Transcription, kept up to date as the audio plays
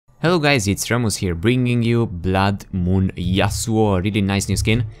Hello guys, it's Ramos here, bringing you Blood Moon Yasuo, a really nice new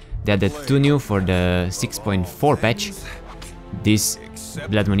skin. They added 2 new for the 6.4 patch. This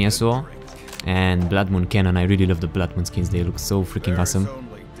Blood Moon Yasuo and Blood Moon Cannon. I really love the Blood Moon skins, they look so freaking awesome.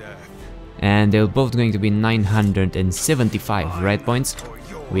 And they're both going to be 975 red points,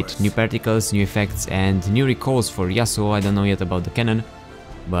 with new particles, new effects and new recalls for Yasuo. I don't know yet about the cannon,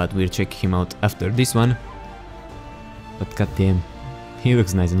 but we'll check him out after this one. But goddamn, he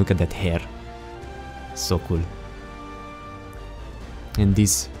looks nice, and look at that hair. So cool. And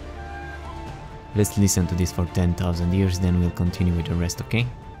this, let's listen to this for 10,000 years, then we'll continue with the rest, okay?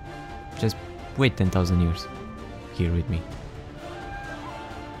 Just wait 10,000 years here with me.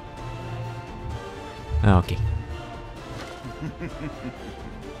 Okay.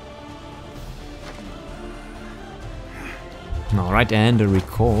 Alright, and a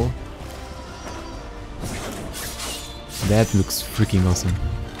recall. That looks freaking awesome.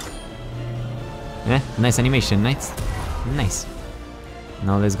 Nice animation, nice. Nice.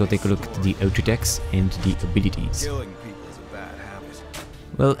 Now let's go take a look at the attacks and the abilities.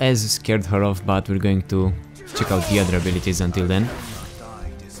 Well, Ez scared her off, but we're going to check out the other abilities until then.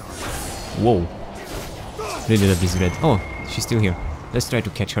 Whoa. Really love this red. Oh, she's still here. Let's try to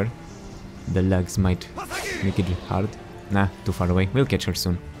catch her. The lags might make it hard. Nah, too far away. We'll catch her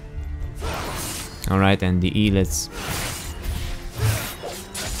soon. Alright, and the E, let's...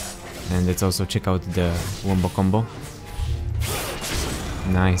 And let's also check out the wombo combo.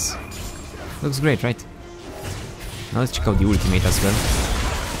 Nice. Looks great, right? Now let's check out the ultimate as well.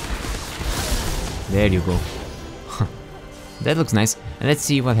 There you go. That looks nice. And let's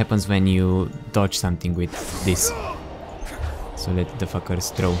see what happens when you dodge something with this. So let the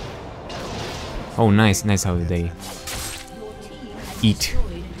fuckers throw. Oh, nice, nice how they eat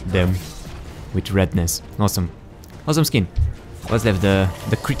them with redness. Awesome. Awesome skin. What's left? The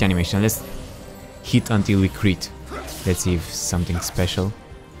crit animation. Let's hit until we crit. Let's see if something special.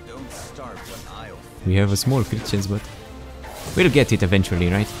 We have a small crit chance, but we'll get it eventually,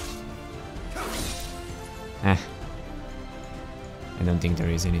 right? I don't think there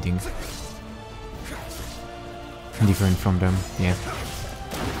is anything different from them, yeah.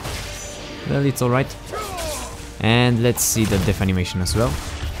 Well, it's alright. And let's see the death animation as well.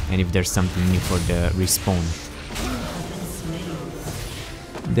 And if there's something new for the respawn.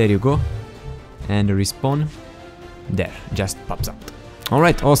 There you go. And the respawn, there, just pops out.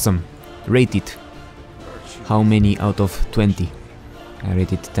 Alright, awesome. Rate it. How many out of 20? I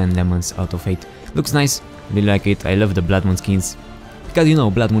rated 10 lemons out of 8. Looks nice, really like it. I love the Blood Moon skins. Because you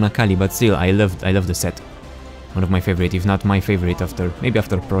know, Blood Moon Akali, but still, I love the set. One of my favorite, if not my favorite, maybe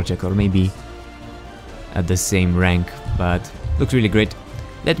after Project, or maybe at the same rank, but looks really great.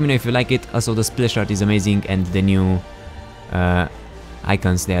 Let me know if you like it. Also, the splash art is amazing, and the new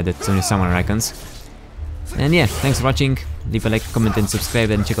icons, they added some new summoner icons. And yeah, thanks for watching. Leave a like, comment and subscribe,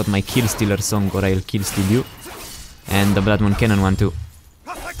 and check out my Kill Stealer song, or I'll kill steal you. And the Blood Moon Cannon one too.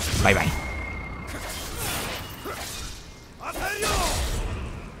 Bye bye.